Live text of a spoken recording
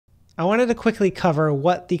I wanted to quickly cover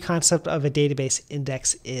what the concept of a database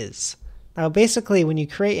index is. Now, basically, when you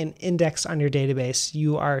create an index on your database,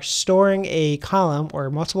 you are storing a column or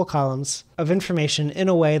multiple columns of information in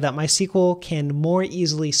a way that MySQL can more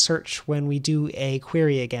easily search when we do a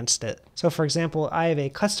query against it. So for example, I have a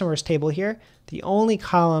customers table here. The only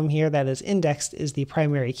column here that is indexed is the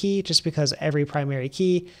primary key, just because every primary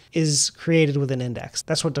key is created with an index.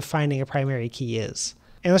 That's what defining a primary key is.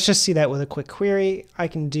 And let's just see that with a quick query. I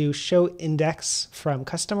can do show index from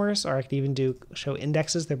customers, or I can even do show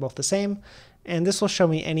indexes. They're both the same. And this will show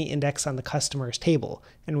me any index on the customers table.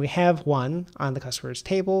 And we have one on the customers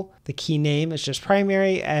table. The key name is just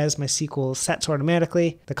primary, as MySQL sets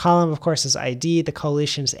automatically. The column, of course, is ID. The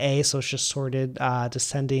collation is A, so it's just sorted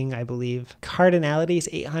descending, I believe. Cardinality is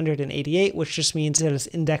 888, which just means that it's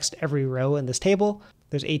indexed every row in this table.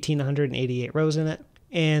 There's 1,888 rows in it.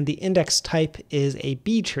 And the index type is a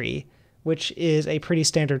B tree, which is a pretty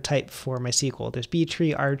standard type for MySQL. There's B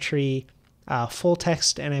tree, R tree, full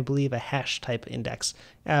text, and I believe a hash type index.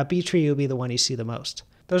 B tree will be the one you see the most.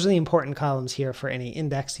 Those are the important columns here for any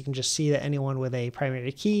index. You can just see that anyone with a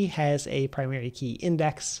primary key has a primary key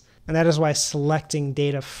index. And that is why selecting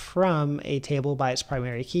data from a table by its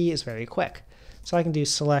primary key is very quick. So I can do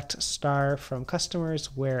select star from customers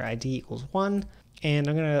where ID equals 1. And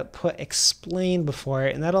I'm going to put explain before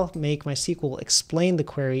it, and that'll make MySQL explain the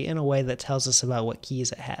query in a way that tells us about what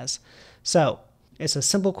keys it has. So it's a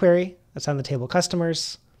simple query that's on the table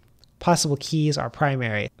customers. Possible keys are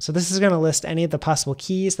primary. So this is going to list any of the possible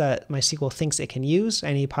keys that MySQL thinks it can use,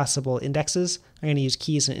 any possible indexes. I'm going to use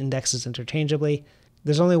keys and indexes interchangeably.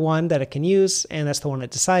 There's only one that it can use, and that's the one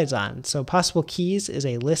it decides on. So possible keys is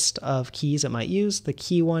a list of keys it might use. The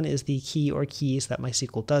key one is the key or keys that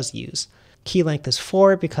MySQL does use. Key length is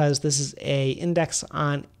 4 because this is a index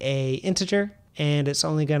on a integer, and it's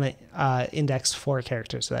only going to index 4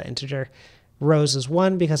 characters to that integer. Rows is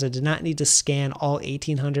 1 because it did not need to scan all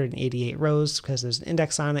 1,888 rows because there's an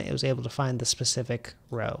index on it. It was able to find the specific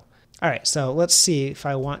row. All right, so let's see if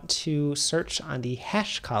I want to search on the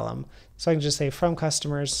hash column. So I can just say from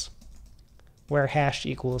customers where hash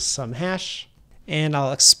equals some hash, and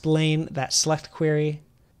I'll explain that select query.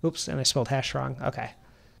 Oops, and I spelled hash wrong. Okay.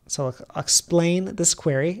 So I'll explain this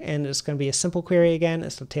query, and it's going to be a simple query again.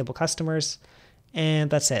 It's the table customers, and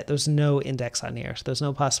that's it. There's no index on here. So there's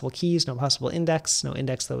no possible keys, no possible index, no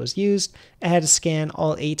index that was used. It had to scan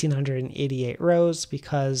all 1,888 rows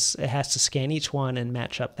because it has to scan each one and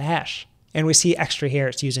match up the hash. And we see extra here,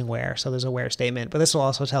 it's using where, so there's a where statement, but this will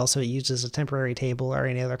also tell us if it uses a temporary table or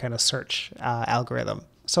any other kind of search algorithm.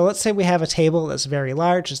 So let's say we have a table that's very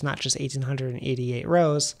large. It's not just 1,888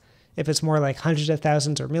 rows. If it's more like hundreds of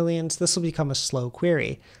thousands or millions, this will become a slow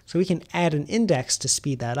query. So we can add an index to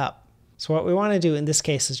speed that up. So what we want to do in this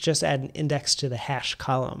case is just add an index to the hash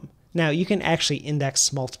column. Now you can actually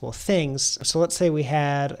index multiple things. So let's say we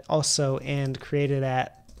had also and created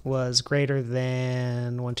at was greater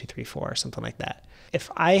than 1, 2, 3, 4, or something like that. If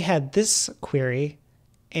I had this query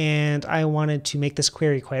and I wanted to make this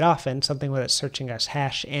query quite often, something where it's searching as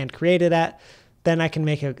hash and created at, then I can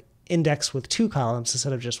make an index with 2 columns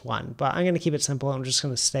instead of just 1. But I'm going to keep it simple. I'm just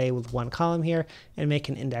going to stay with 1 column here and make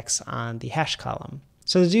an index on the hash column.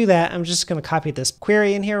 So to do that, I'm just going to copy this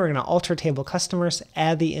query in here. We're going to alter table customers,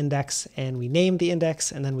 add the index, and we name the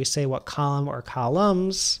index, and then we say what column or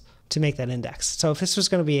columns to make that index. So if this was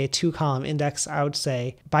going to be a 2-column index, I would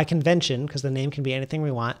say by convention, because the name can be anything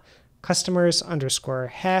we want, customers underscore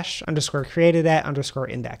hash underscore created at underscore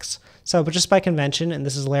index. So, but just by convention, and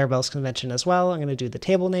this is Laravel's convention as well, I'm going to do the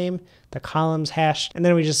table name, the columns hash, and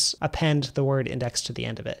then we just append the word index to the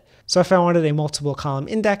end of it. So if I wanted a multiple column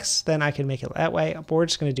index, then I can make it that way. But we're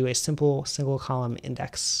just going to do a simple single column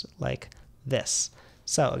index like this.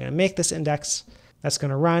 So I'm going to make this index. That's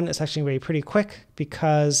going to run. It's actually going to be pretty quick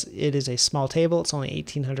because it is a small table. It's only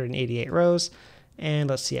 1,888 rows. And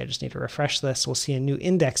let's see, I just need to refresh this. We'll see a new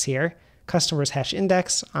index here, customers hash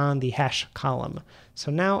index on the hash column.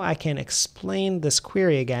 So now I can explain this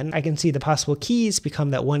query again. I can see the possible keys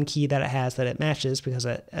become that one key that it has that it matches because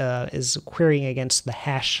it is querying against the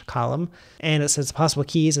hash column. And it says possible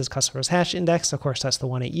keys is customers hash index. Of course, that's the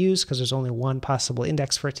one it used because there's only one possible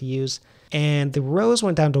index for it to use. And the rows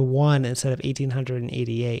went down to 1 instead of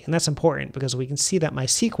 1,888. And that's important because we can see that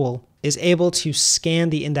MySQL is able to scan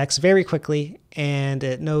the index very quickly, and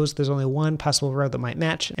it knows there's only one possible row that might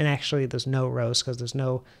match. And actually, there's no rows because there's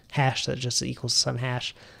no hash that just equals some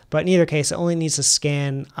hash. But in either case, it only needs to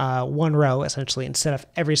scan one row, essentially, instead of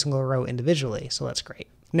every single row individually. So that's great.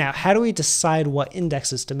 Now, how do we decide what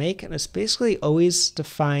indexes to make? And it's basically always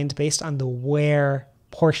defined based on the where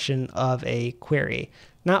portion of a query.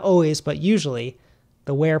 Not always, but usually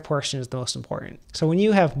The where portion is the most important. So when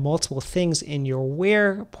you have multiple things in your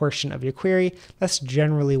where portion of your query, that's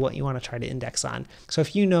generally what you want to try to index on. So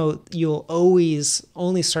if you know you'll always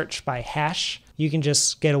only search by hash, you can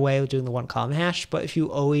just get away with doing the one column hash. But if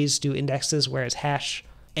you always do indexes where it's hash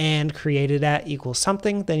and created at equals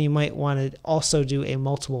something, then you might want to also do a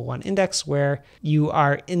multiple one index where you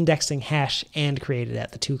are indexing hash and created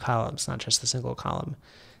at, the two columns, not just the single column.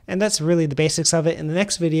 And that's really the basics of it. In the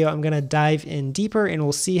next video, I'm going to dive in deeper and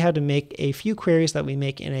we'll see how to make a few queries that we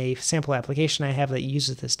make in a sample application I have that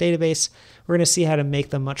uses this database. We're going to see how to make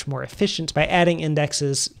them much more efficient by adding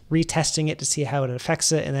indexes, retesting it to see how it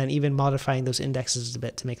affects it, and then even modifying those indexes a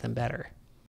bit to make them better.